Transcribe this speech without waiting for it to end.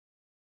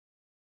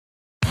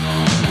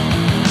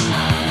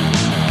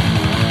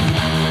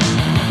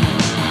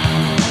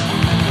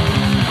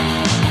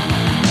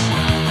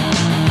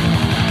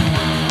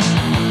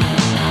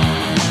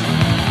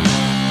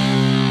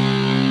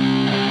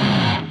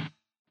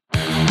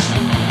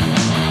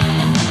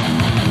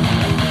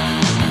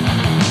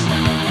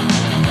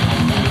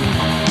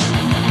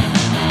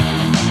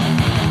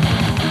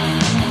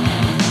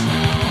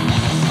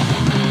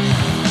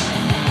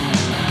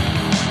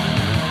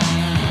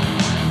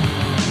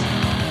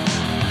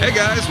Hey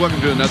guys,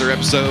 welcome to another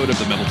episode of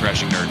the Metal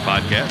Thrashing Nerd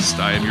Podcast.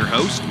 I am your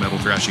host, Metal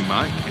Thrashing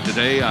Mike, and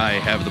today I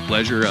have the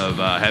pleasure of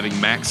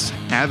having Max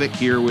Havoc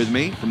here with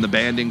me from the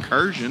band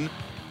Incursion.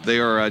 They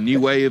are a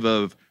new wave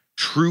of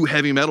true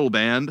heavy metal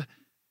band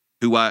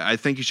who I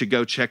think you should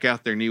go check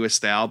out their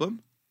newest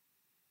album.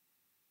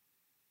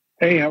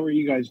 Hey, how are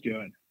you guys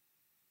doing?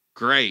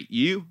 Great.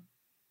 You?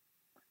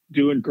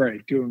 Doing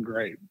great.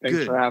 Thanks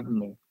Good. for having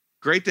me.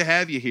 Great to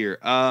have you here.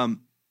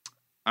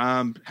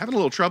 I'm having a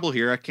little trouble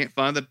here. I can't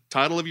find the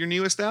title of your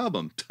newest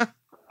album.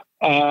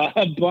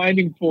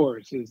 Blinding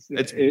Force is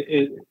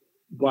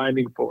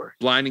Blinding Force.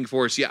 Blinding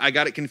Force. Yeah, I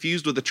got it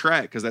confused with the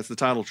track because that's the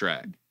title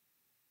track.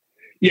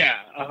 Yeah.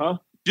 Uh-huh.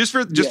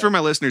 Just for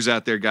my listeners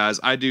out there, guys,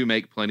 I do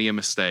make plenty of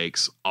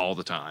mistakes all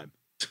the time.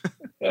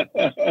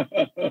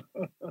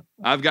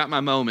 I've got my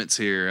moments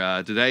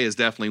here. Today is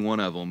definitely one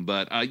of them.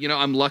 But,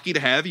 I'm lucky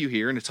to have you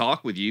here and to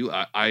talk with you.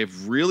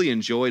 I've really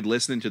enjoyed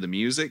listening to the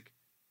music.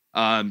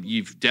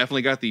 You've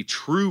definitely got the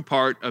true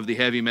part of the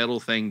heavy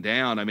metal thing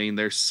down. I mean,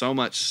 there's so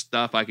much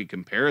stuff I could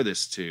compare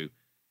this to.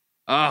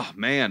 Oh,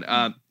 man.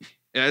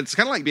 It's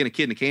kind of like being a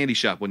kid in a candy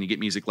shop when you get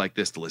music like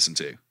this to listen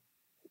to.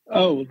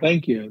 Oh,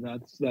 thank you.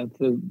 That's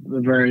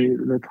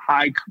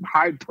high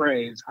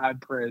praise.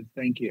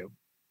 Thank you.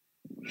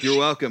 You're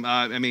welcome.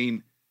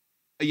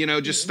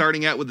 Just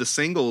starting out with the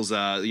singles,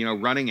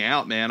 running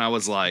out, man, I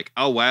was like,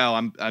 oh, wow,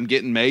 I'm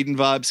getting Maiden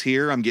vibes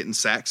here. I'm getting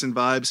Saxon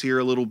vibes here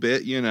a little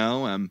bit,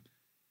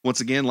 once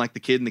again, like the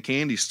kid in the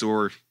candy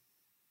store.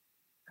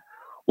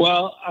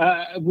 Well,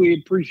 we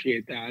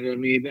appreciate that. I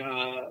mean,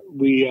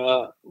 we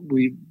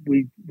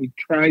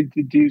tried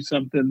to do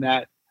something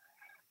that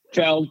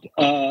felt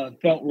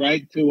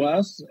right to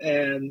us,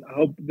 and I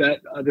hope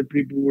that other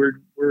people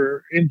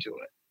were into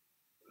it.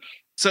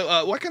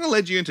 So, what kind of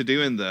led you into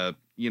doing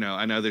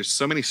I know there's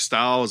so many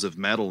styles of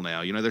metal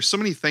now. There's so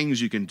many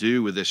things you can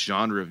do with this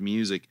genre of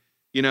music.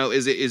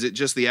 Is it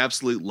just the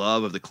absolute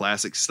love of the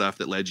classic stuff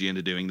that led you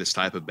into doing this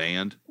type of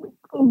band?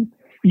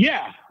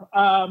 Yeah.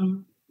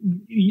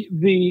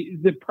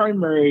 The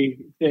primary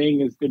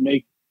thing is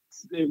to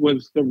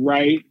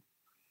write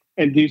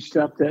and do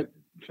stuff that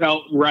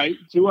felt right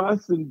to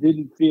us and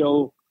didn't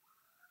feel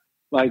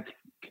like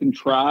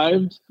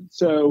contrived.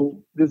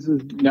 So this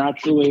is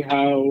naturally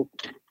how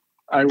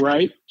I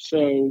write.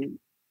 So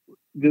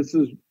this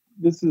is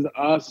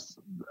us,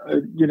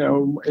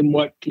 and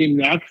what came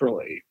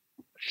naturally.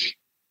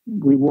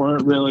 We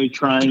weren't really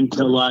trying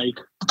to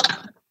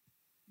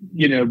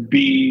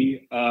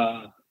be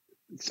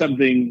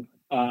something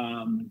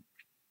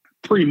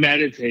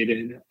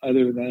premeditated,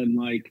 other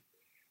than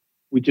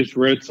we just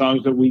wrote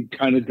songs that we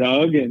kind of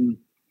dug, and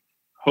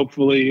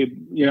hopefully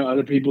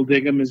other people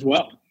dig them as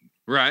well.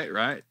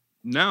 Right.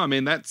 No, I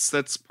mean that's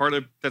part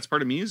of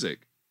music.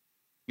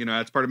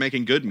 That's part of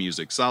making good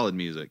music, solid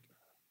music.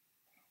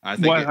 I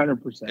think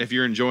 100%. If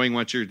you're enjoying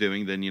what you're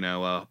doing, then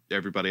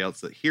everybody else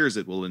that hears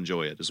it will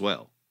enjoy it as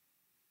well.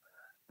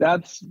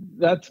 That's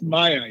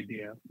my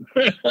idea.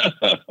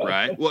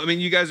 Right. Well, I mean,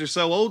 you guys are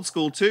so old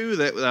school too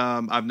that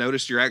I've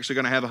noticed you're actually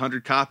going to have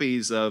 100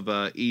 copies of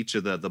each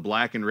of the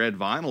black and red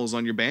vinyls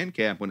on your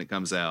Bandcamp when it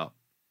comes out.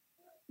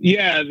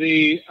 Yeah.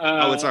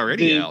 It's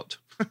already out.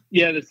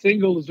 Yeah, the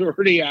single's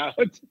already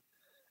out.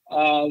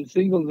 The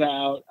single's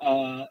out,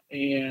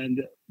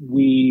 and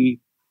we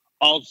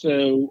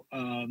also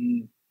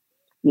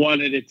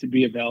wanted it to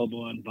be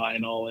available on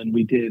vinyl, and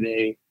we did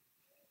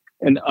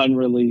an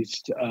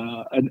unreleased,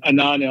 a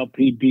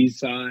non-LP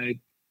B-side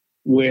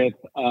with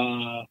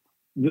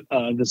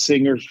the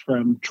singers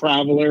from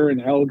Traveler and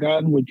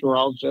Hellgun, which are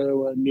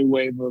also a new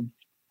wave of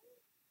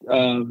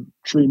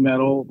true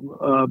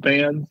metal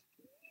bands.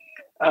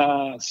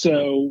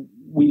 So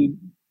we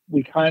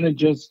kind of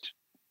just,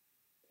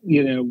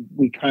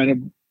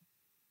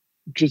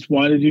 just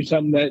wanted to do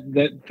something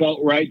that felt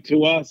right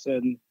to us,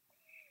 and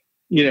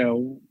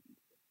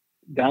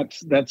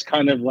that's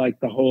kind of like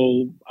the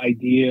whole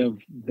idea of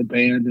the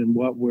band and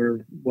what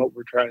we're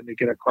trying to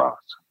get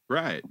across.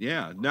 Right.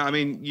 Yeah. No, I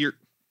mean, you're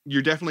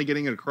definitely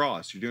getting it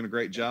across. You're doing a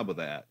great job with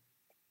that.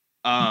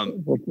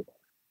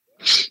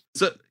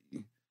 So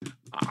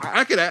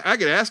I could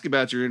ask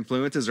about your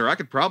influences, or I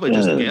could probably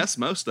just guess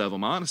most of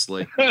them,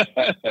 honestly.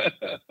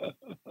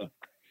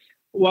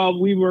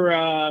 Well, we were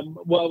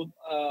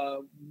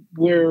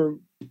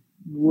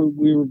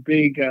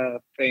big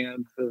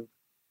fans of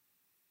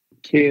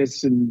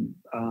Kiss and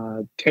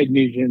Ted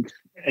Nugent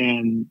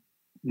and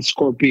the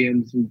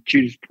Scorpions and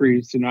Judas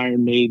Priest and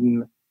Iron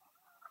Maiden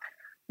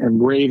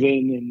and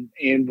Raven and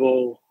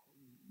Anvil,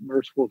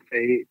 Merciful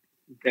Fate,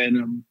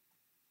 Venom.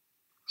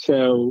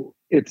 So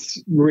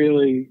it's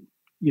really,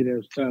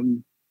 those are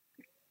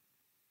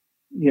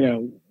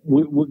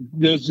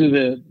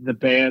the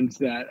bands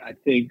that I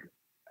think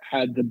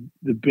had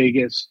the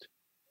biggest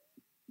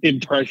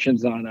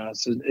impressions on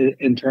us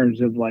in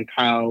terms of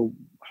how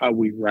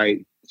we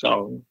write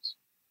songs.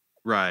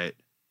 Right.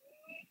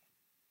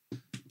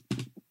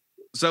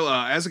 So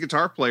as a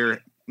guitar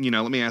player,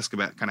 let me ask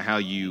about kind of how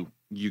you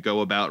you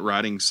go about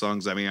writing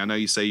songs? I mean, I know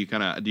you say you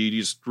kind of, do you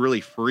just really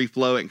free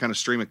flow it and kind of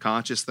stream of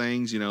conscious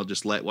things,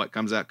 just let what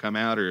comes out come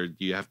out, or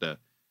do you have to,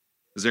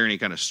 is there any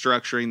kind of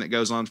structuring that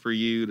goes on for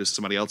you? Does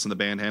somebody else in the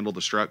band handle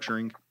the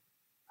structuring?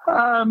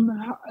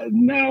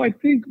 No, I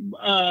think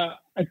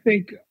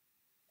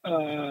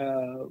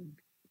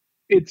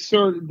it's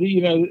sort of,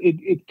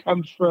 it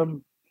comes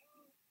from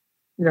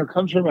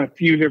a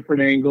few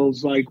different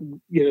angles. Like,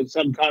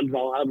 sometimes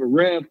I'll have a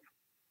riff,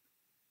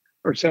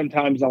 or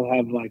sometimes I'll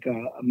have like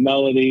a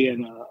melody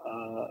and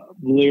a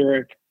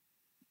lyric,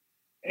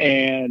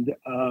 and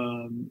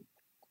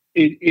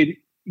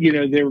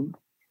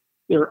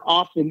there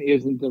often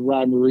isn't a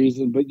rhyme or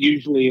reason, but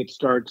usually it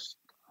starts.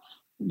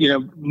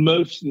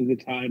 Most of the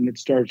time it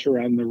starts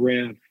around the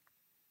riff,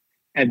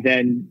 and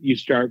then you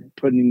start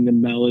putting the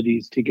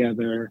melodies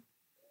together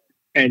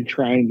and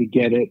trying to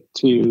get it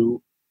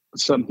to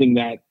something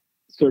that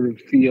sort of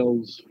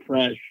feels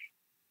fresh.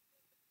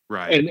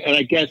 Right. And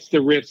I guess the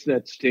riffs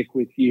that stick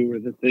with you are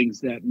the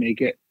things that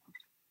make it,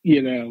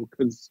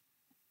 because,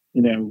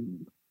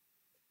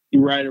 you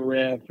write a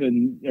riff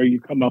or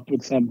you come up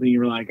with something,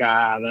 you're like,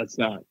 that's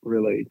not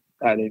really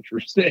that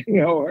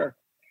interesting. Or,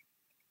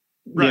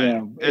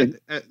 right.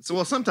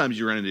 So sometimes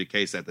you run into a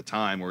case at the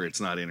time where it's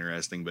not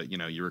interesting, but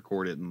you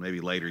record it and maybe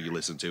later you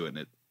listen to it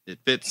and it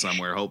fits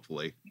somewhere,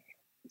 hopefully.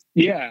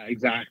 Yeah,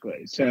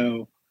 exactly.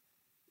 So,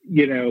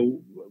 there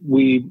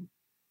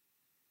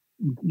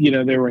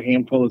were a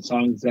handful of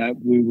songs that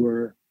we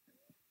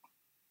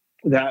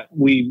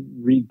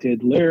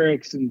redid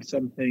lyrics, and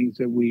some things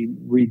that we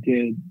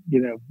redid,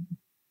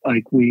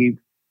 like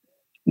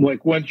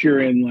once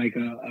you're in like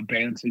a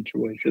band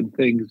situation,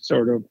 things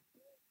sort of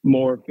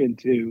morph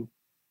into,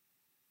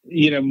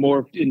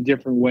 morphed in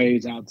different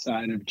ways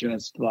outside of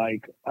just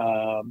like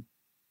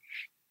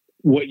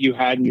what you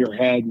had in your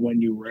head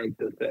when you wrote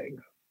the thing.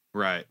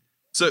 Right.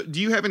 So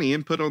do you have any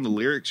input on the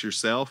lyrics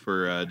yourself,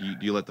 or do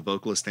you let the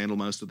vocalist handle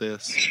most of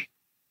this?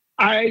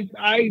 I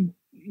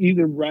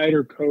either write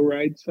or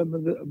co-write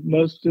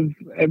most of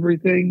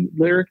everything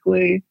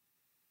lyrically,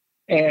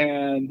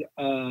 and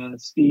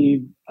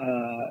Steve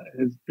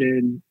has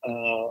been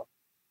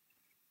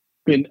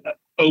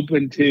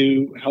open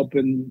to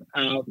helping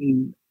out,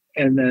 and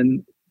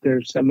then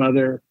there's some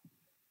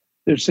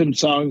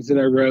songs that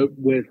I wrote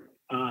with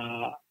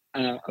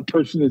a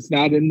person that's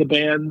not in the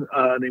band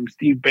named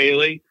Steve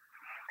Bailey,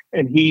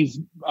 and he's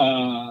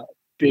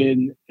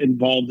been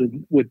involved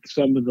with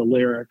some of the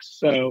lyrics.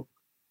 So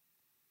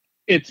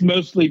it's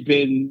mostly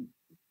been,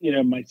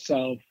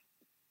 myself,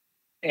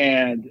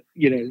 and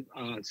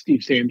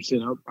Steve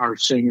Sampson, our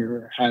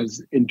singer,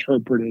 has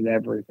interpreted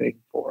everything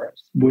for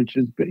us,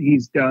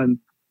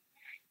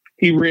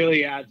 he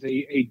really adds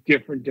a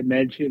different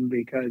dimension,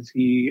 because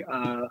he's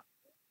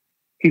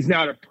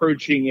not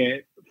approaching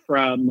it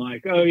from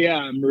like, oh yeah,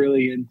 I'm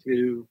really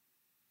into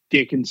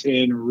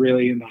Dickinson or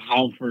really into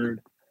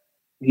Halford.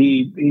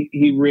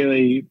 He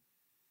really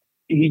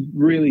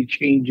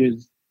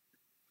changes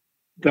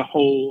the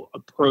whole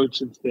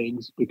approach of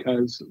things,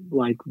 because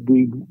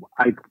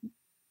I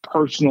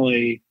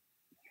personally,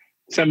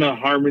 some of the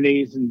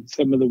harmonies and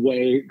some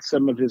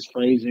of his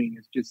phrasing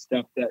is just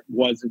stuff that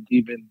wasn't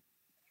even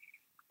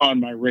on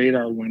my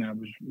radar when I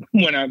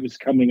was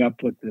coming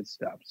up with this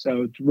stuff.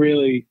 So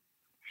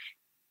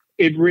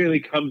it really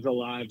comes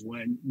alive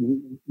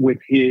with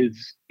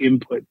his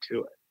input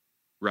to it.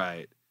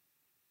 Right.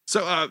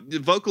 So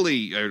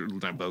vocally, or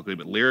not vocally,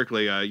 but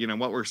lyrically,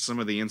 what were some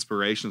of the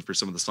inspirations for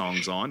some of the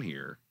songs on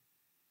here?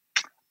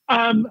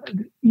 Some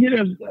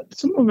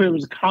of it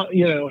was,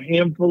 a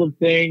handful of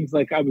things.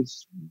 Like I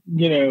was,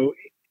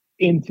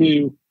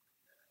 into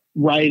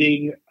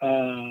writing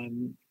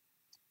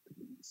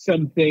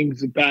some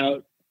things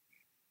about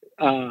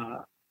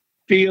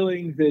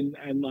feelings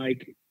and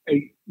like,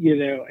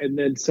 and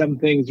then some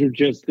things are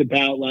just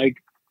about like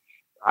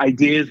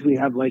ideas we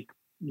have, like,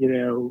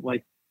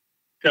 like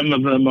some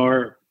of them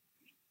are,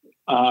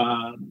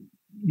 kind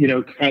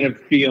of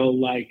feel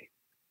like,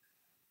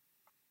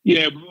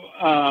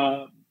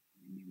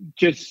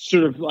 just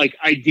sort of like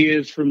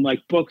ideas from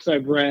like books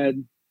I've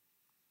read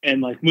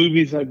and like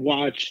movies I've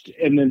watched.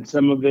 And then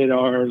some of it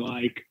are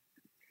like,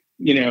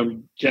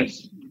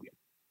 just,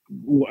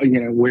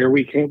 where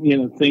we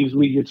came, things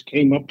we just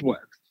came up with.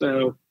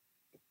 So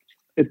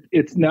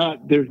there's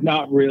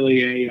not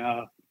really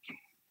a,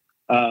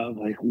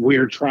 like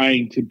we're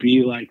trying to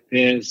be like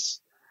this.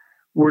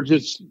 We're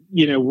just,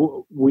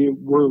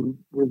 we're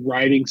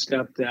writing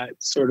stuff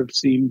that sort of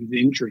seems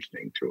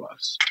interesting to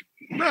us.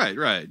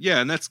 Right. Yeah.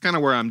 And that's kind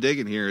of where I'm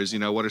digging here is,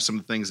 what are some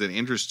of the things that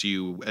interest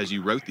you as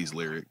you wrote these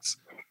lyrics?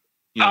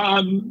 Yeah.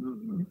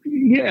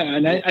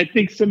 And I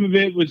think some of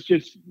it was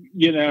just,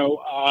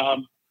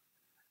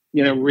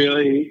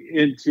 really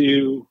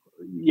into,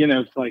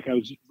 it's like I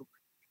was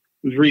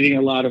reading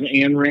a lot of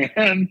Ayn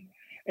Rand.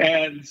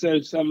 And so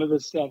some of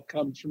the stuff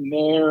comes from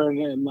there, and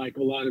then like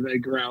a lot of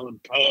Edgar Allan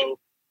Poe.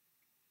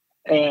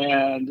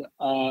 And,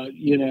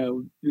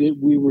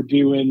 we were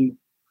doing,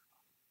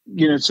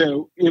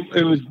 so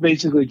it was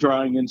basically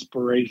drawing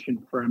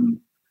inspiration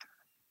from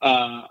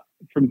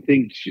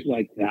things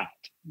like that.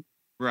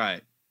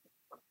 Right.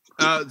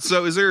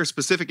 So is there a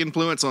specific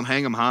influence on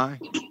Hang 'em High?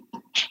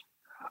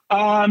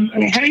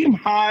 Hang 'em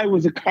High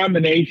was a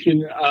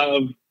combination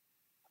of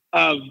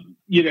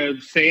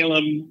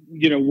Salem,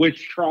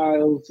 witch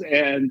trials,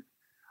 and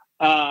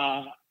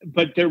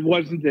but there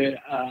wasn't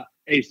a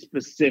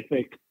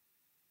specific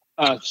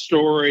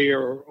story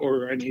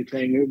or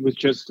anything. It was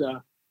just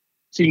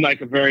seemed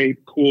like a very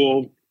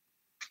cool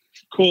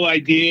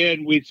idea,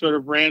 and we sort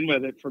of ran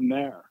with it from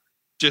there.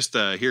 Just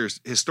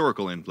here's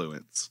historical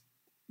influence.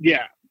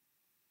 Yeah.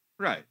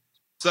 Right.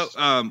 So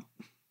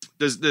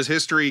does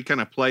history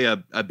kind of play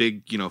a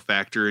big,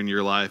 factor in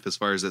your life as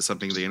far as that's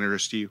something that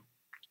interests you?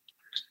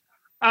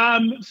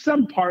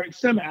 Some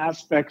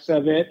aspects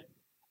of it.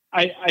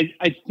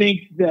 I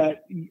think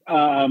that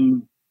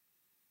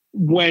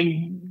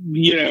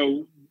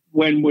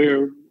when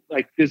we're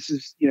like, this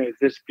is,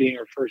 this being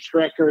our first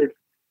record,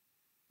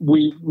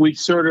 we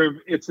sort of,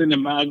 it's an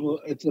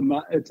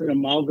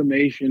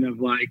amalgamation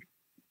of like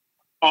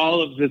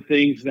all of the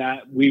things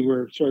that we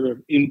were sort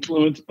of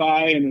influenced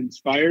by and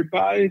inspired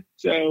by.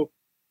 So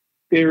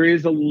there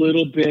is a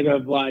little bit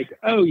of like,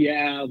 oh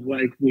yeah,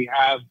 like we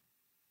have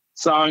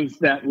songs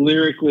that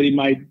lyrically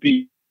might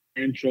be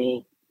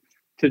essential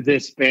to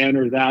this band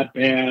or that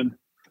band,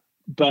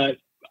 but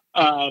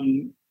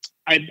I'm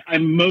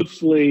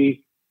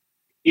mostly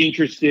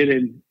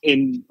interested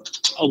in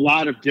a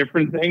lot of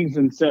different things,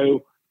 and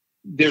so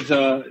there's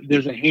a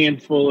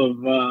handful of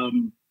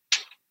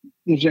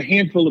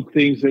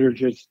things that are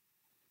just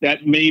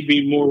that may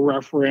be more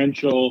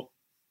referential,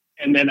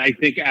 and then I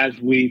think as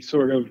we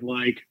sort of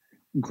like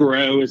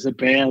grow as a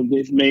band,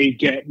 it may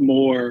get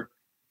more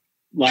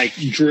like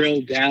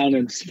drilled down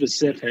and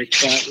specific.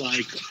 But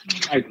like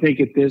I think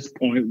at this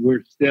point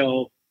we're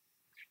still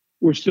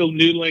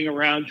noodling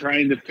around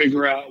trying to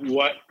figure out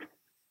what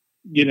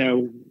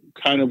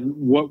kind of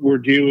what we're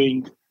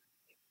doing.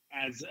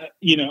 As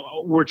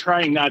we're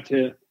trying not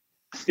to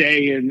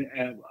stay in.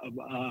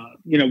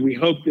 We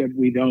hope that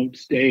we don't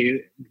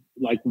stay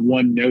like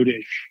one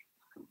notish.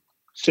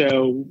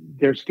 So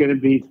there's going to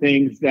be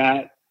things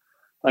that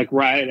like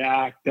Riot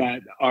Act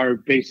that are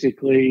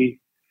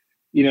basically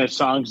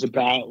songs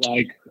about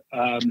like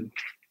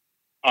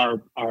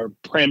our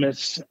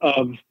premise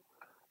of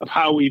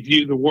how we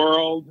view the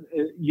world,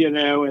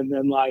 and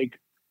then like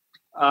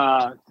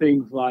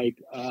things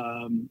like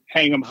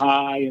Hang 'em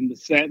High and the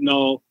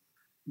Sentinel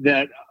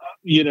that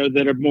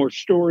that are more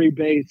story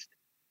based,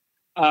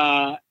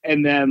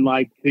 and then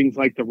like things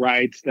like the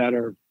Rights that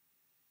are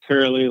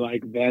purely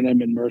like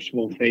Venom and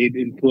Merciful Fate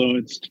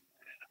influenced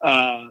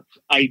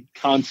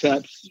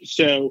concepts.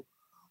 So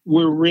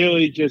we're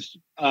really just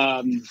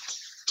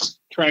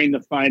trying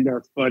to find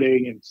our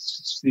footing and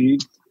see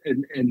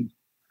and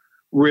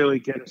really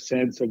get a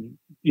sense of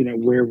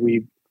where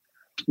we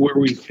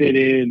fit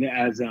in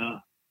as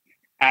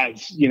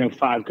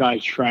five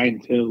guys trying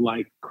to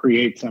like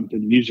create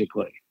something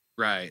musically.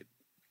 Right.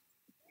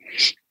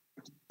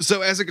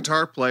 So as a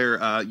guitar player,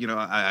 I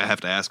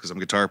have to ask because I'm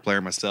a guitar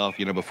player myself.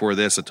 Before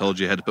this, I told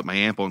you I had to put my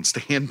amp on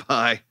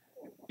standby,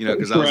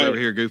 because I was over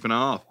here goofing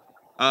off.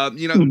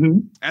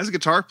 As a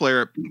guitar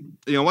player,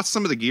 what's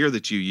some of the gear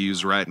that you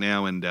use right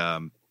now? And,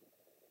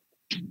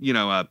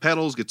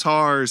 pedals,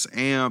 guitars,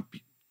 amp,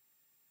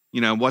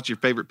 what's your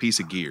favorite piece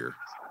of gear?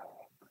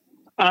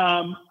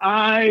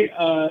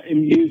 I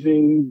am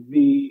using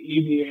the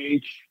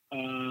EVH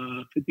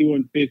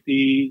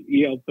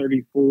 5150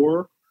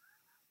 EL34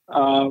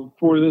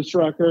 for this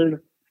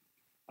record.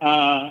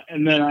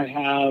 And then I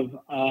have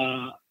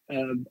a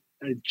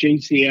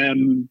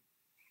JCM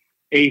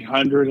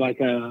 800, like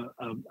a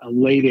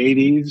late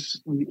 80s,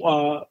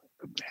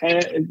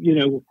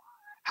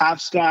 half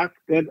stack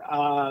that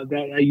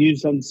I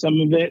use on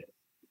some of it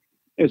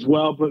as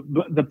well.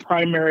 But the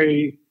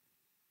primary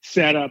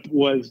setup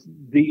was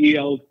the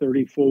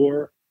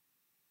EL34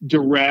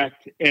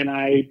 direct, and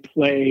I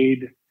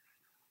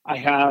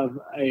have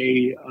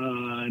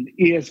an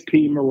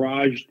ESP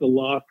Mirage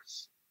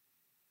Deluxe,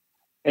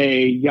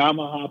 a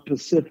Yamaha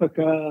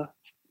Pacifica,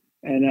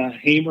 and a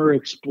Hamer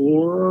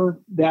Explorer.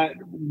 That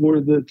were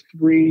the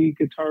three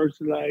guitars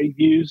that I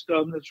used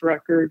on this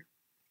record.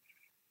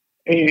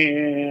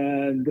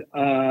 And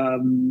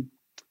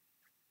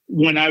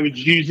when I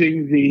was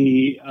using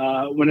the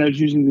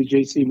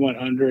JC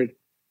 100,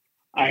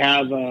 I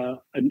have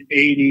an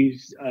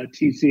 80s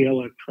TC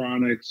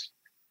Electronics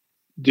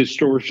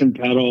distortion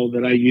pedal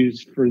that I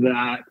use for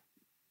that.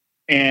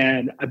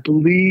 And I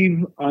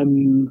believe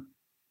on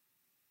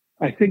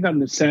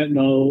the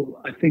Sentinel,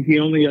 I think the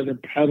only other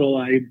pedal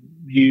I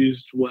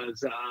used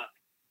was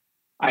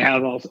I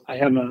have an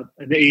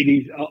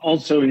 80s,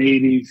 also an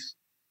 80s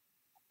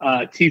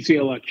TC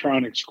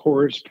Electronics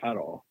chorus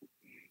pedal.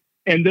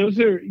 And those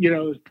are,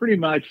 it's pretty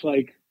much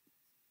like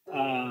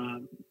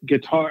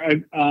guitar.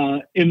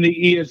 In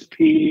the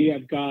ESP,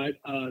 I've got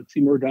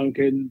Seymour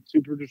Duncan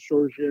Super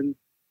Distortion.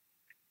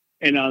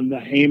 And on the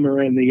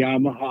Hamer and the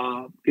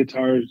Yamaha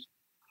guitars,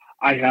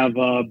 I have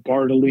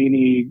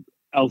Bartolini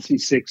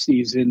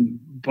LC60s, in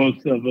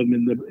both of them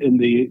in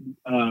the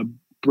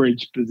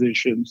bridge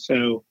position.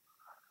 So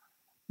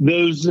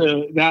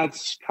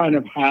that's kind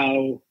of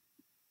how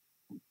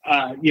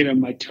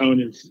my tone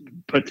is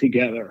put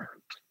together.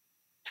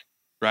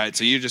 Right.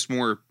 So you're just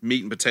more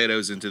meat and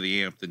potatoes into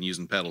the amp than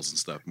using pedals and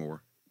stuff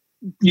more.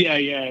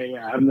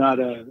 Yeah. I'm not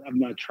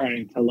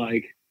trying to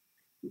like,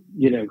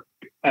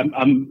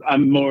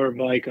 I'm more of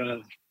like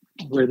a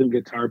rhythm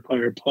guitar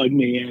player. Plug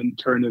me in,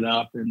 turn it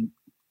up, and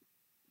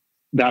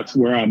that's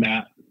where I'm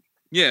at.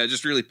 Yeah,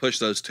 just really push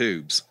those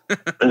tubes.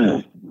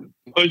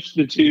 Push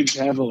the tubes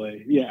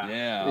heavily. Yeah.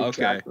 Yeah.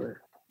 Exactly. Okay.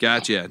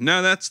 Gotcha.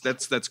 No, that's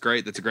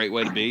great. That's a great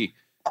way to be.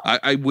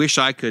 I wish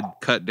I could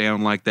cut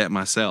down like that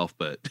myself,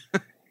 but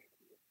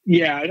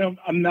yeah,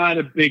 I'm not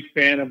a big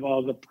fan of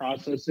all the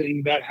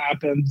processing that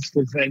happens,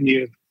 because then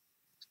you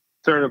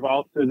sort of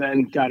also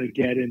then got to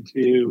get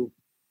into,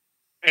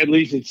 at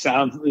least it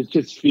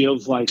just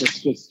feels like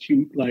it's just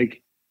too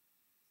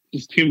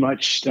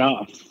much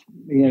stuff.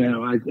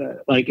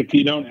 Like if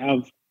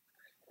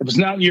it's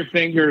not in your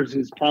fingers,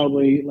 it's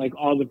probably like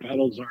all the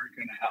pedals aren't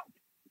going to help.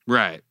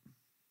 Right.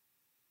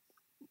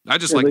 I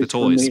just like the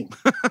toys.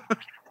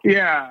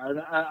 Yeah,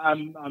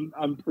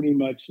 I'm pretty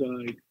much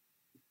like,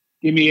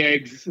 give me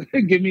eggs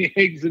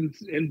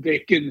and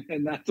bacon,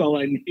 and that's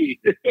all I need.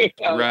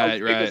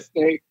 Right.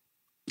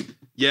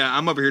 Yeah,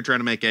 I'm over here trying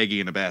to make Eggy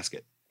in a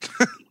basket.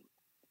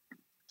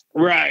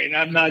 Right.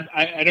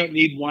 I don't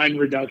need wine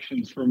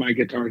reductions for my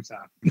guitar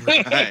sound.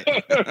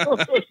 Right.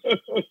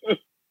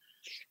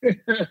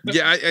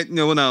 Yeah,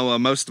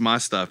 most of my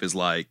stuff is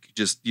like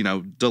just,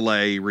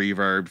 delay,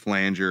 reverb,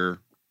 flanger,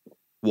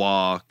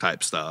 wah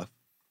type stuff.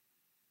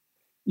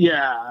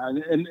 Yeah,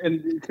 and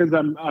because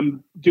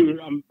I'm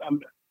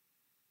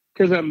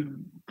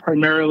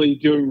primarily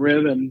doing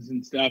rhythms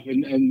and stuff,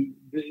 and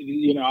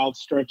I'll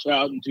stretch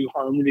out and do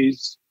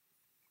harmonies.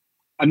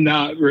 I'm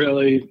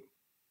really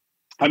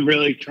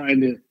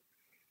trying to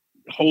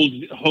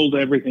hold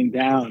everything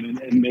down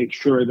and make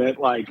sure that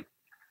like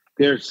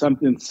there's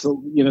something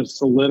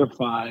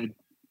solidified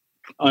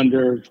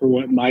under for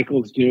what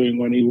Michael's doing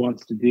when he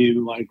wants to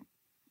do. Like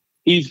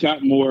he's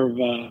got more of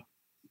a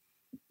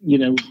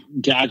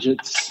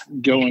gadgets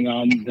going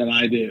on than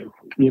I do.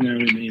 You know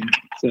what I mean?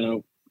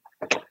 So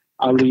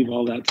I'll leave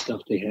all that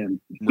stuff to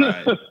him.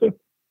 Right.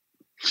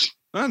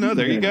 Oh no,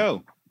 there you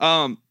go.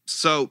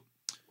 So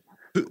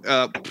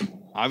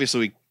obviously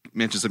we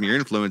mentioned some of your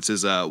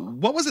influences.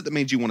 What was it that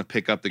made you want to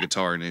pick up the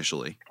guitar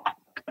initially?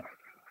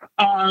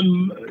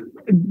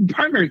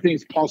 Primary thing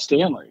is Paul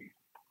Stanley.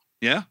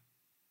 Yeah.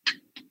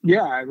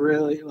 Yeah, I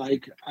really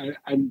like. I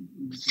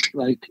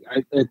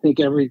think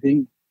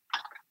everything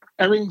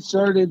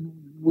started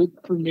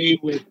for me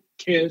with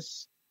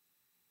Kiss,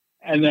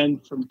 and then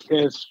from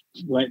Kiss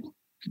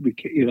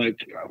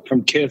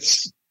from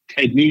Kiss,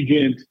 Ted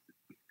Nugent,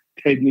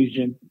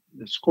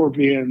 the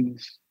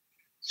Scorpions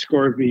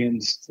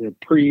to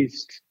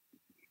Priest,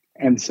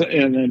 and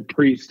then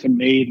Priest to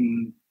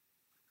Maiden,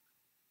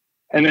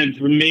 and then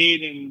from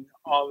Maiden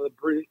all the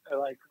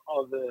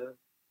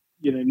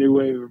new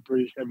wave of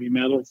British heavy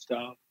metal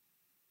stuff.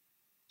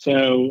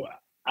 So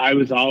I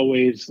was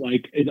always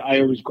I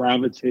always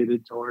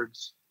gravitated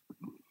towards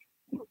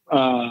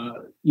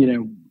Paul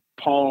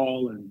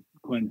and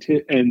Glenn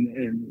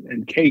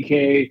and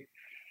KK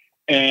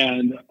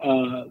and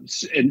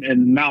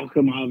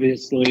Malcolm,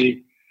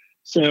 obviously.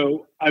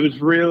 So I was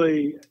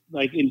really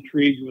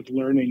intrigued with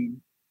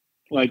learning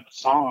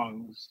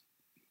songs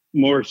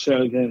more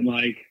so than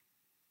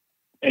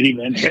Eddie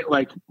Van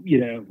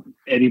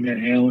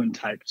Halen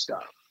type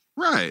stuff.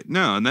 Right.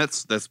 No, and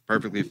that's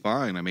perfectly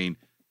fine. I mean,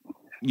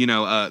 you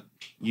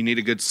need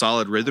a good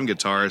solid rhythm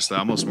guitarist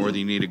almost more than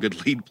you need a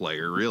good lead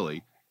player,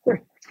 really.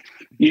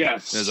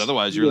 Yes. Because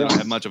otherwise you really don't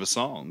have much of a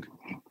song.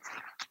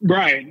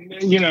 Right.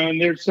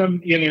 And there's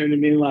some,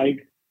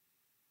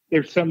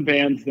 there's some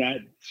bands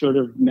that sort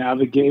of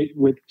navigate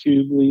with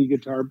two lead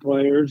guitar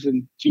players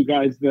and two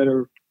guys that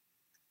are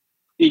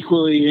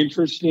equally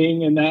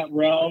interesting in that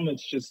realm.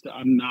 It's just,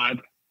 I'm not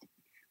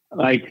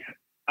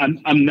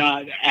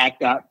at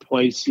that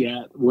place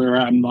yet where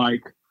I'm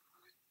Dave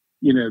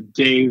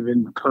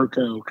and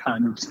Kirko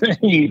kind of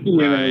thing,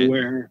 right.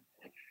 Where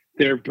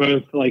they're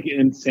both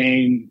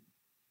insane.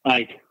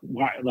 Why?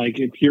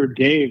 If you're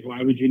Dave,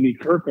 why would you need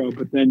Kirko?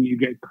 But then you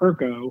get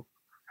Kirko,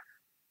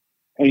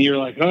 and you're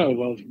like, oh,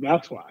 well,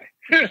 that's why.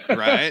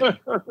 Right.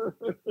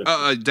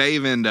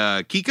 Dave and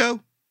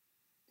Kiko.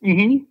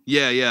 Mm-hmm.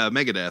 Yeah,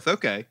 Megadeth.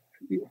 Okay.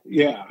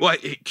 Yeah. Well,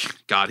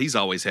 God, he's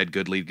always had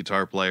good lead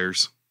guitar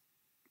players.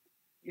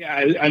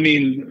 Yeah, I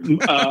mean,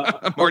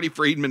 Marty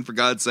Friedman, for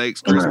God's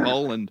sakes, Chris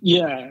Poland.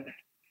 Yeah,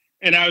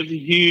 and I was a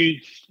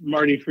huge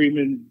Marty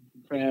Friedman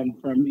fan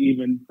from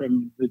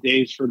the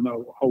days from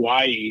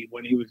Hawaii,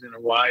 when he was in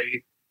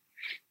Hawaii.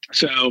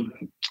 So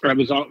I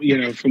was all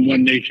from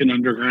One Nation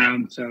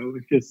Underground. So it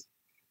was just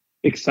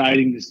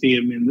exciting to see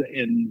him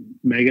in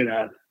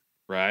Megadeth.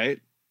 Right.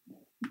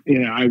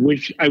 I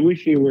wish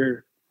they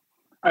were.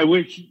 I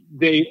wish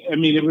they. I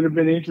mean, it would have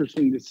been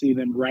interesting to see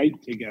them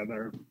write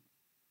together,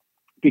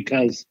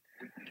 because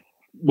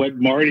what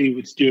Marty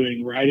was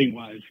doing writing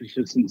wise was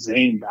just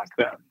insane back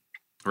then.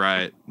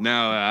 Right.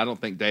 No, I don't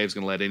think Dave's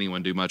going to let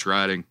anyone do much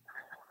writing.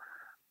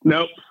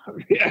 Nope,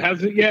 it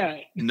hasn't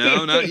yet.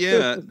 No, not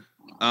yet.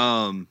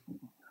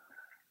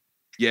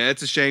 Yeah,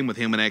 it's a shame with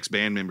him and ex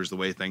band members the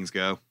way things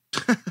go.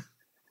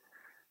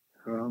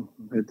 Well,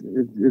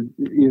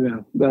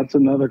 that's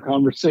another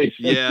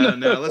conversation. Yeah,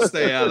 no, let's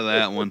stay out of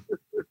that one.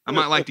 I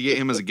might like to get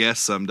him as a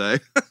guest someday.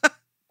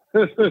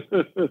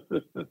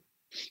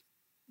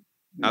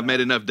 I've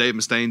made enough Dave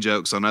Mustaine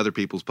jokes on other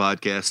people's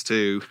podcasts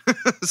too,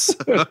 so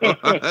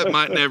that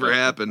might never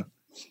happen.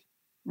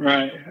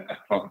 Right.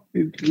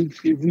 He's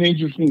an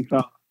interesting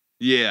fellow.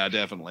 Yeah,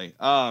 definitely.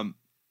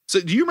 So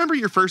do you remember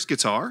your first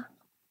guitar?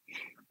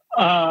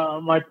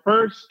 My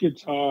first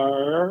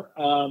guitar,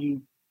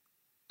 I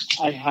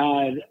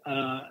had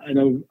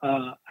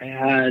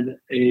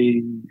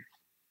an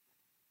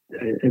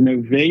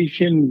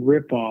Ovation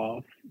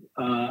ripoff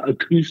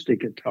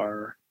acoustic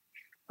guitar,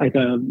 like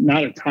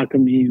not a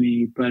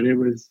Takamine, but it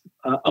was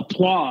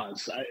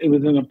Applause. It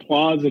was an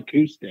Applause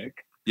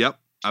acoustic. Yep,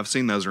 I've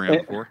seen those around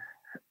before.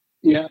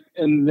 Yeah,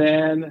 and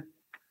then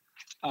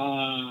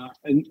my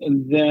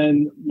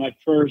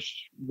first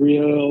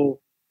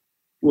real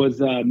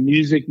was a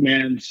Music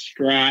Man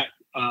Strat,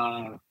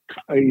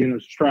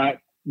 Strat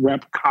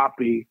rep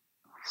copy,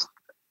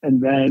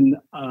 and then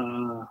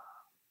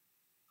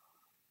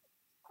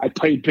I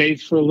played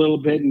bass for a little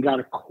bit and got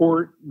a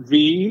Cort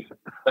V,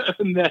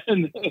 and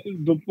then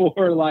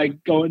before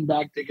like going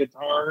back to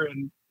guitar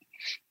and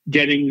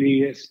getting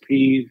the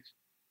ESPs.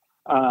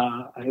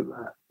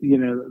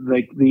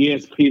 Like the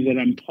ESP that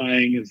I'm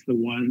playing is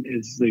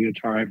the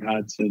guitar I've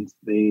had since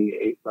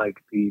the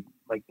 88,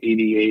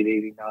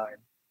 89.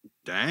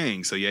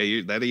 Dang. So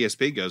yeah, that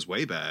ESP goes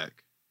way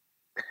back.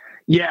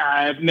 Yeah,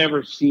 I've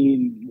never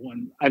seen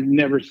one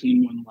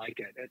like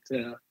it.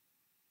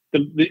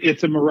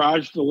 It's a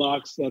Mirage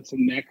Deluxe. That's a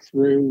neck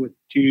through with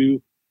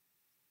two.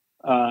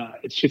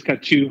 It's just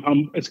got two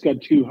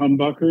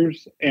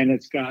humbuckers, and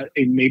it's got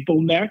a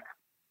maple neck.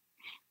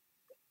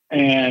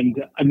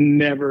 And I've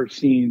never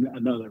seen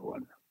another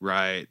one.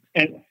 Right.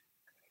 And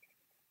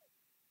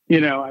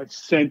I've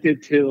sent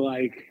it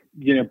to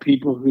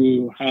people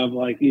who have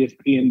like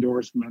ESP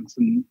endorsements,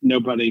 and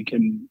nobody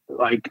can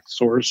like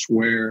source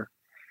where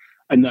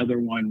another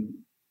one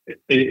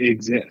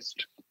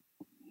exists.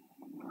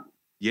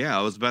 Yeah,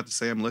 I was about to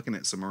say I'm looking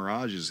at some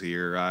Mirages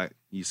here.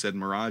 You said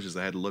Mirages.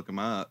 I had to look them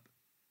up.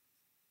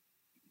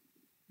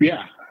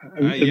 Yeah.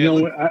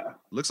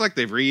 Looks like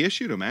they've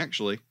reissued them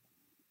actually.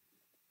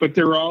 But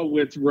they're all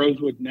with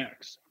rosewood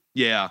necks.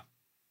 Yeah.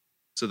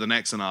 So the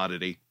neck's an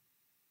oddity.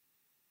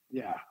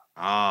 Yeah.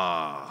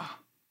 Ah.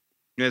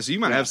 Yeah, so you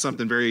might have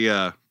something very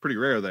pretty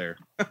rare there.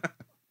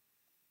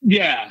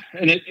 Yeah,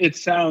 and it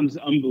sounds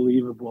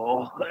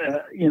unbelievable.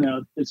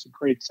 It's a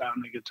great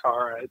sounding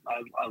guitar. I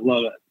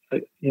love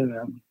it.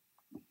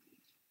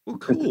 Well,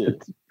 cool.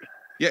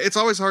 Yeah, it's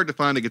always hard to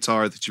find a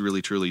guitar that you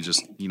really truly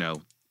just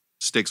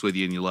sticks with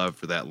you and you love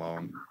for that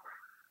long.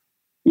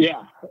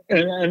 Yeah,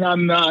 and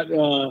I'm not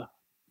a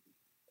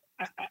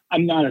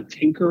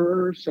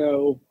tinkerer,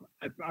 so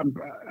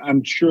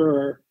I'm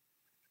sure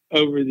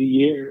over the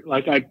year,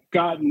 like I've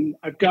got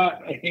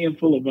a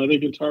handful of other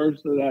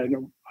guitars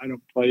that I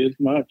don't play as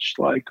much,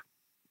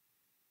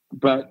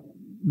 but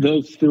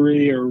those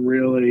three are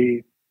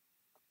really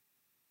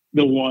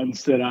the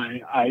ones that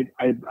I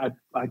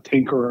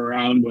tinker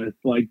around with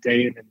like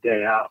day in and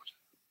day out.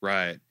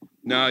 Right.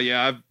 No,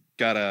 yeah, I've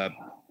got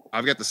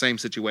the same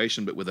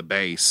situation, but with a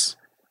bass.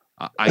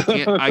 I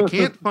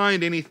can't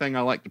find anything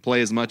I like to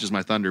play as much as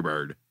my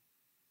Thunderbird.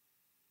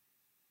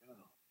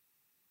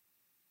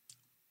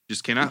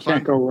 Just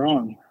can't go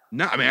wrong.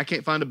 No, I mean I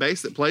can't find a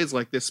bass that plays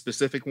like this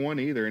specific one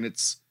either, and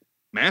it's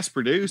mass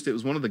produced. It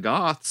was one of the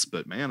Goths,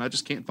 but man, I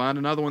just can't find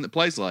another one that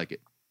plays like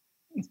it.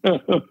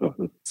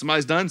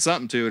 Somebody's done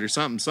something to it or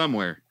something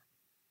somewhere.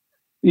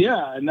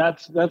 Yeah, and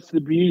that's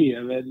the beauty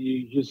of it.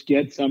 You just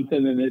get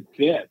something and it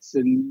fits,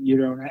 and you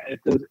don't.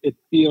 It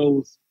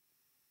feels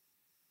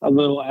a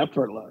little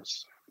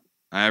effortless.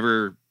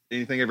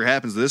 Anything ever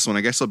happens to this one,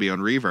 I guess I'll be on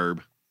Reverb.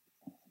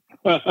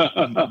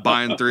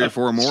 Buying 3 or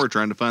 4 more,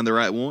 trying to find the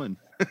right one.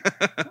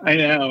 I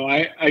know.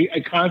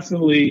 I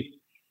constantly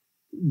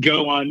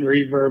go on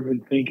Reverb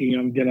and thinking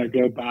I'm gonna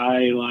go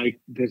buy like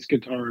this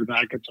guitar or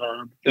that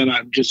guitar. But then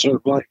I'm just sort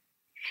of like,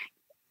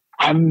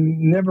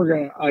 I'm never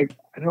gonna. I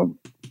don't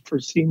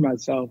foresee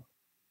myself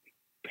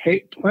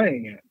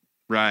playing it.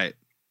 Right.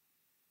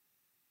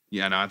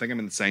 Yeah, no, I think I'm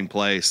in the same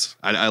place.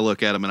 I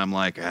look at them and I'm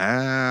like,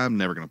 I'm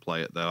never gonna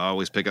play it though. I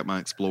always pick up my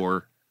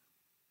Explorer.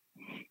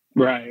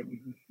 Right.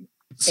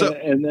 So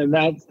and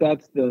that's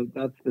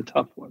the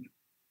tough one.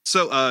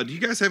 So do you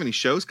guys have any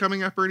shows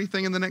coming up or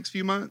anything in the next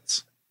few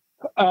months?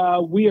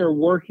 We are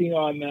working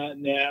on that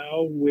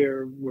now.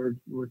 We're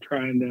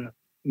trying to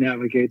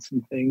navigate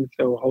some things,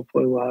 so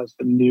hopefully we'll have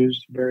some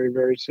news very,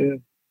 very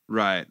soon.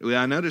 Right. Well,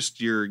 I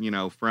noticed you're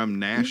from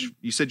Nashville.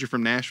 You said you're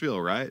from Nashville,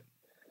 right?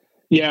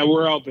 Yeah,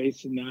 we're all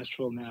based in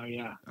Nashville now.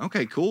 Yeah.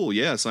 Okay, cool.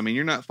 Yes, I mean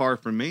you're not far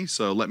from me,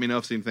 so let me know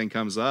if anything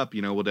comes up.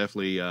 We'll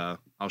definitely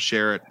I'll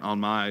share it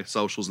on my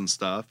socials and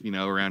stuff.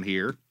 Around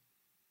here.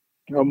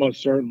 Oh,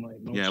 most certainly.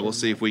 Yeah, we'll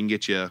see if we can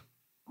get you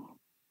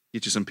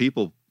some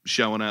people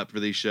showing up for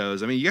these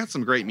shows. I mean, you got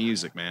some great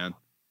music, man.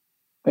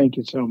 Thank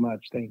you so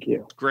much. Thank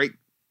you. Great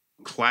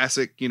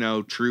classic,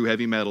 true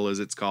heavy metal as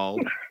it's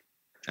called.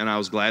 And I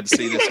was glad to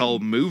see this whole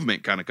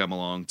movement kind of come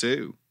along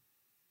too.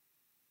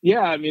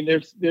 Yeah, I mean,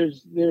 there's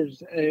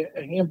a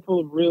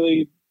handful of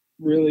really,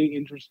 really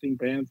interesting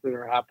bands that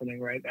are happening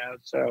right now.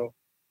 So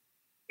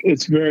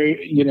it's very,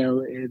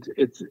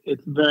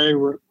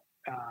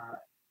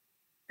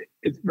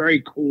 it's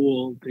very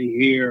cool to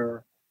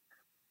hear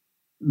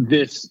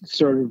this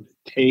sort of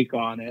take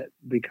on it,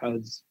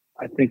 because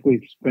I think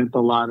we've spent a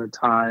lot of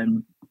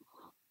time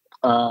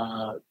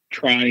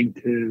trying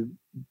to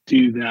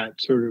do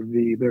that sort of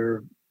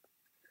either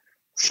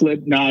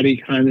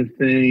Slipknotty kind of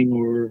thing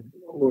or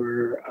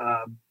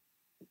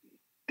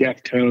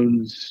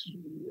Deftones,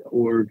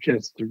 or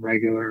just the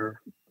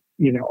regular,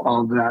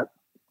 all that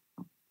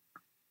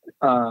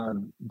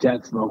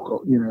death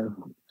vocal,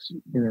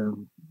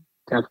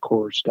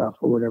 deathcore stuff,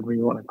 or whatever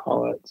you want to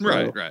call it. So,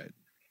 right.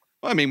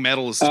 Well, I mean,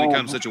 metal has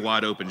become such a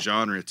wide open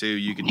genre too.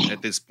 You can,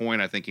 at this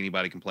point, I think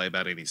anybody can play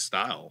about any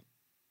style.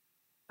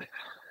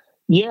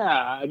 Yeah,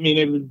 I mean,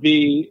 it would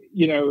be,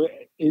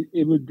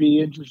 it would be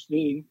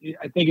interesting.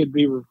 I think it'd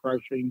be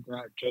refreshing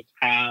to just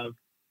have,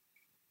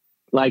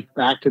 like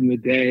back in the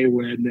day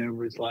when there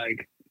was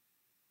like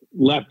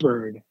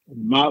Leopard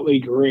and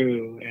Motley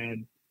Crue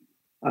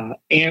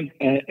and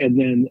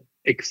then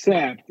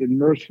Accept and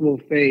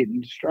Merciful Fate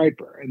and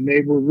Striper, and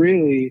they were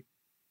really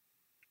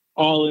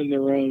all in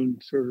their own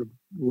sort of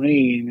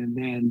lane. And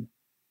then,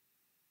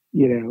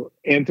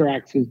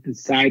 Anthrax is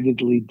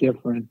decidedly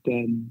different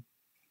than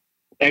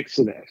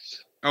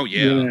Exodus. Oh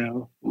yeah.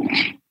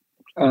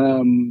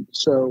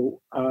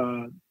 So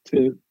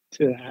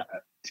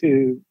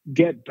to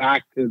get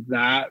back to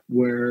that,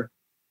 where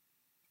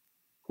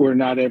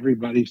not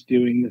everybody's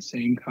doing the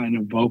same kind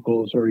of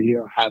vocals, or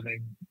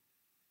having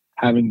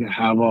to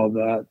have all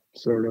that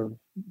sort of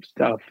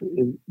stuff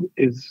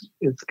is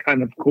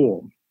kind of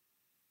cool.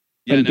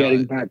 Yeah, and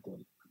getting back to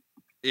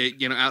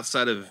it,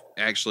 outside of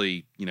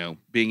actually,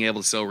 being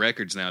able to sell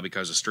records now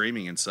because of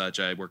streaming and such,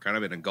 we're kind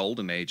of in a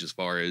golden age as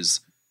far as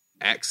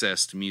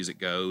access to music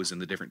goes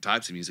and the different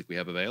types of music we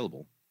have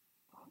available.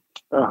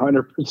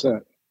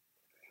 100%.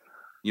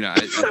 I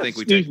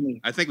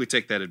think we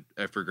take that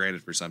for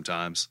granted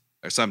sometimes.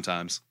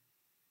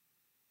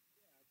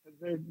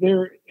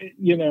 There,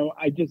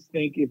 I just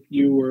think if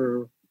you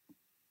were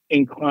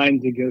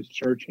inclined to go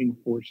searching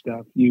for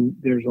stuff,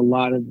 there's a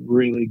lot of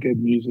really good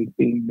music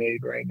being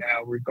made right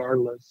now,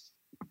 regardless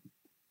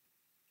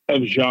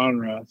of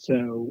genre.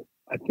 So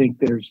I think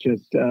there's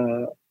just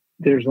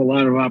there's a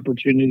lot of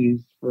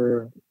opportunities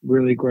for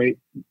really great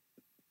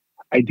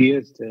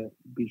ideas to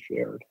be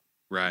shared.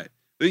 Right.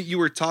 You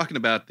were talking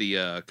about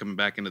the coming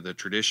back into the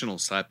traditional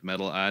type of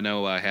metal. I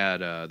know I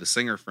had the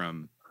singer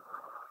from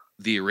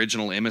the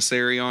original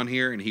Emissary on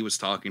here, and he was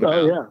talking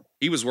about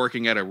he was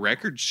working at a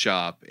record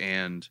shop,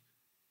 and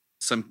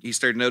he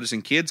started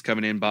noticing kids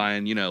coming in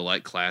buying,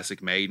 like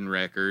classic Maiden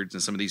records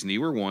and some of these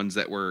newer ones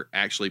that were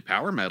actually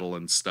power metal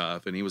and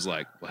stuff. And he was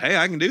like, well, hey,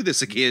 I can do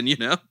this again,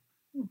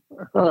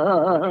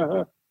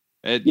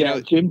 And,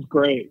 Jim's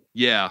great.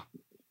 Yeah.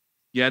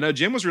 No,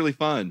 Jim was really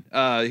fun.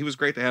 He was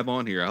great to have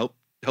on here. I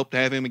hope to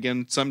have him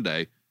again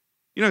someday.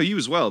 You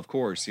as well, of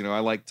course. I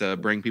like to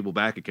bring people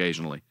back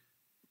occasionally.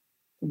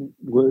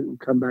 We'll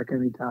come back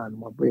anytime.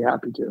 We'll be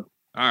happy to.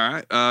 All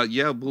right.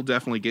 We'll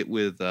definitely get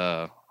with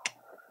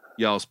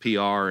y'all's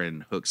PR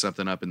and hook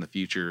something up in the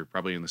future,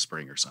 probably in the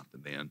spring or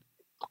something then.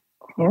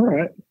 All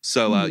right.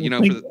 So,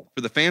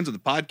 for the fans of the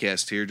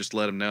podcast here, just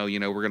let them know,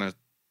 I'm going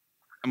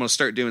to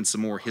start doing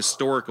some more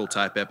historical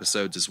type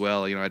episodes as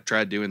well. I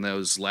tried doing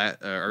those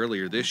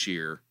earlier this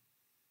year.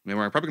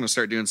 We're probably going to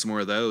start doing some more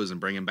of those and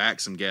bringing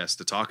back some guests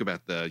to talk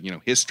about the,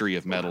 history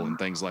of metal and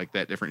things like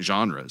that, different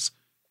genres.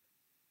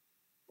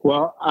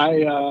 Well,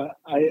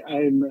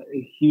 I'm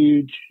a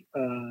huge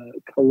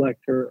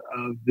collector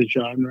of the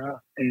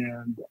genre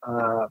and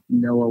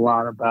know a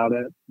lot about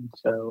it. And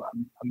so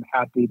I'm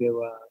happy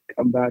to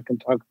come back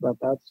and talk about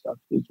that stuff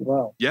as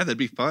well. Yeah, that'd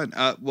be fun.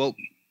 Well,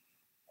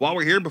 while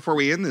we're here, before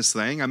we end this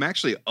thing, I'm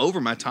actually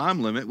over my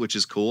time limit, which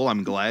is cool.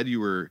 I'm glad you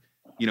were,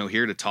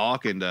 here to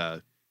talk and,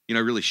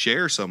 really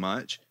share so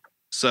much.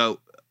 So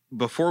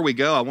before we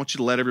go, I want you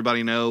to let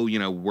everybody know,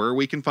 where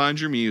we can find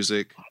your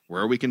music,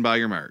 where we can buy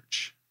your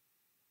merch.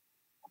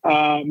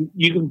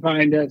 You can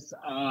find us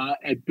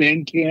at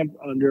Bandcamp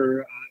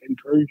under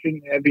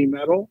Incursion Heavy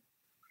Metal.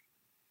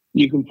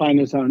 You can find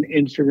us on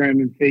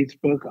Instagram and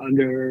Facebook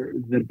under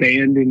the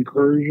band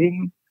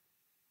Incursion.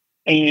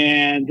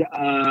 And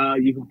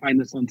you can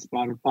find us on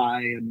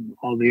Spotify and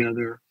all the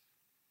other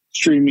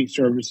streaming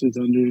services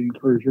under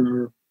Incursion.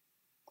 Our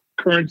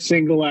current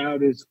single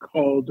out is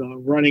called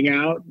Running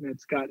Out, and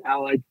it's got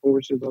Allied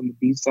Forces on the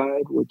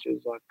B-side, which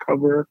is a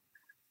cover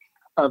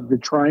of the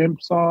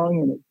Triumph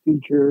song, and it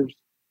features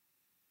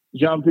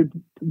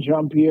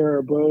Jean-Pierre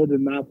Abode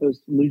and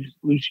Mathis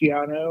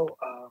Luciano,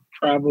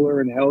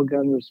 Traveler and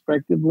Hellgun,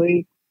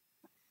 respectively.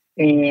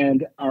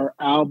 And our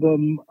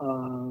album,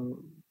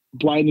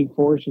 Blinding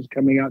Force, is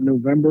coming out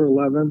November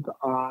 11th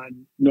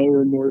on No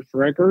Remorse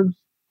Records.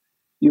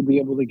 You'll be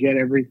able to get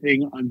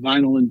everything on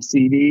vinyl and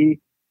CD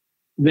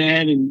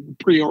then, and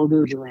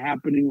pre-orders are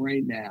happening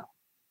right now.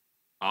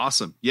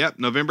 Awesome. Yep.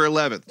 November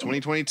 11th,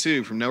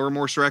 2022 from No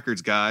Remorse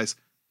Records, guys.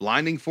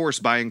 Blinding Force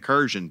by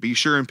Incursion. Be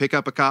sure and pick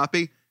up a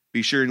copy.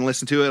 Be sure and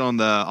listen to it on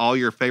all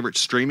your favorite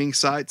streaming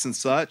sites and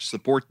such.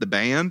 Support the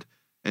band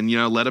and,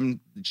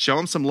 show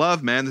them some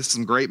love, man. This is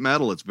some great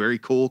metal. It's very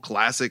cool,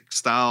 classic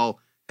style,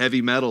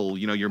 heavy metal.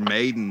 Your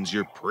Maidens,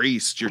 your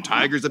Priests, your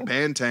Tigers of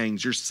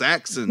Pantangs, your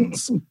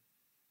Saxons,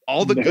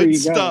 all the good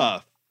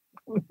stuff.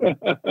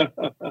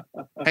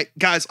 Hey,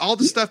 guys, all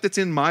the stuff that's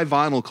in my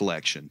vinyl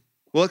collection.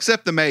 Well,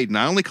 except the Maiden.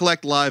 I only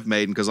collect Live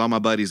Maiden because all my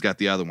buddies got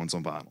the other ones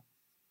on vinyl.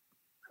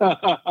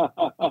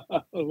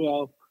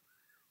 Well,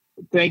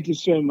 thank you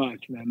so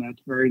much, man.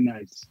 That's very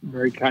nice.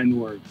 Very kind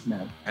words,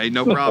 man. Hey,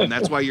 no problem.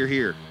 That's why you're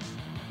here.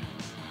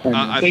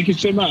 Thank you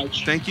so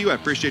much. Thank you. I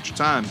appreciate your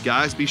time.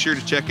 Guys, be sure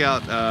to check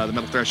out the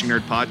Metal Thrashing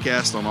Nerd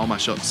podcast on all my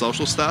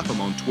social stuff.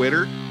 I'm on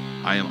Twitter.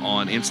 I am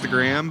on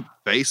Instagram,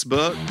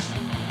 Facebook.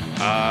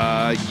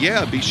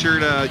 Be sure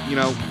to,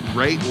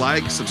 rate,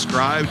 like,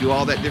 subscribe, do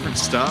all that different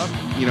stuff.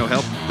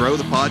 Help grow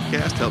the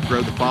podcast, help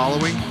grow the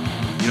following.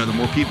 The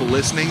more people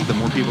listening, the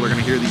more people are going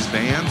to hear these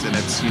bands, and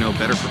it's,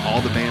 better for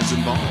all the bands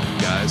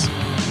involved, guys.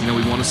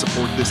 We want to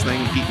support this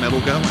thing and keep metal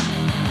going.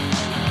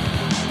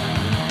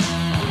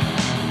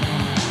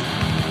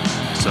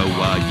 So,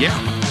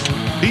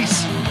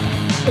 peace.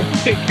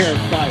 Take care.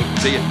 Bye.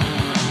 See ya.